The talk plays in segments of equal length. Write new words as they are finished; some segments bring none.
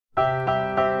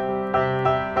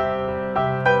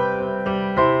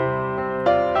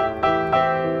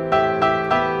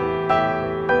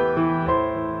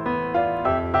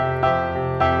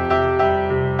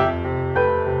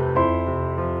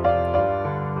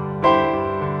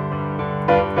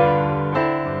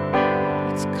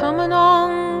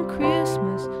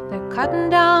cutting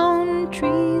down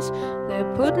trees,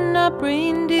 they're putting up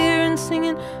reindeer and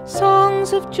singing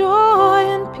songs of joy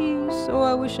and peace. Oh,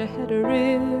 I wish I had a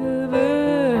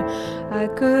river I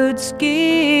could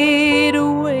skate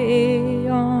away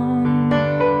on.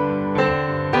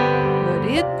 But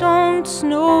it don't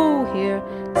snow here,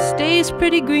 it stays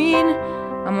pretty green.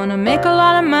 I'm gonna make a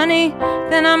lot of money,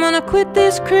 then I'm gonna quit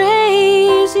this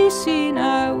crazy scene.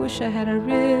 I wish I had a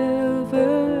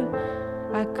river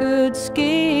I could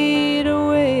skate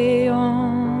away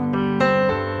on.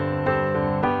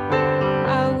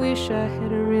 I wish I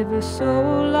had a river so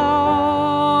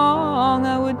long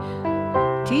I would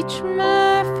teach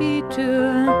my feet to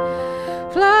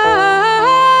fly.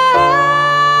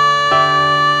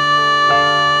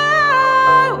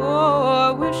 Oh,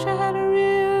 I wish I had a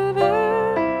river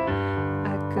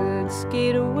I could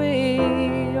skate away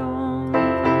on.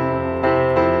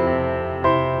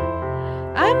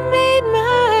 I made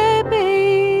my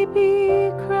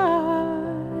baby cry.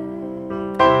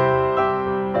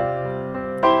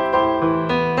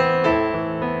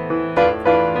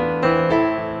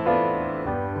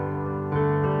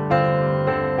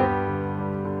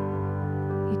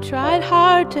 He tried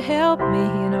hard to help me,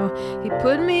 you know, he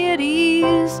put me at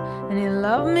ease, and he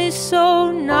loved me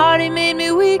so not he made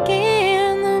me weak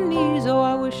in the knees. Oh,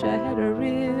 I wish I had a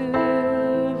river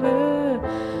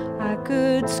I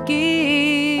could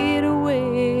skate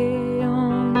away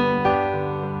on.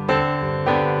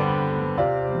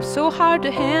 I'm so hard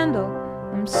to handle,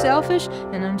 I'm selfish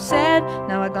and I'm sad.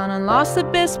 Now I gone and lost the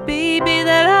best baby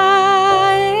that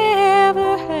I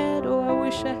ever had. Oh, I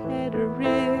wish I had a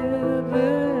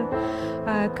river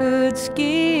I could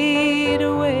skate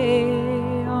away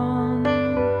on.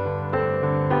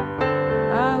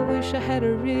 I wish I had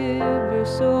a river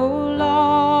so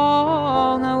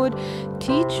long I would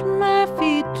teach my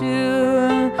feet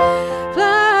to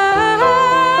fly.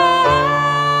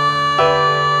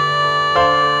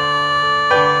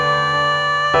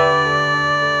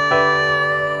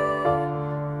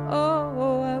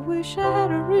 Oh, I wish I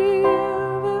had a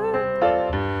river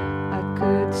I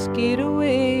could skate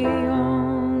away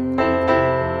on.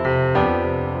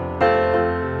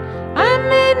 I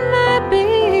made my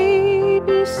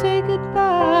baby say goodbye.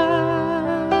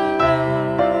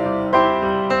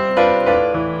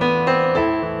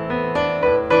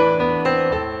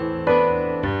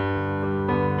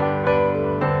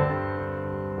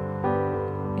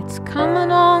 It's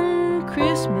coming on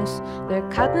Christmas, they're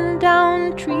cutting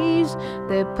down trees,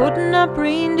 they're putting up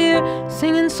reindeer,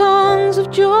 singing songs of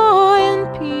joy and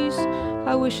peace.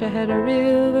 I wish I had a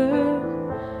river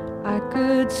I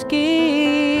could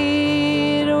skate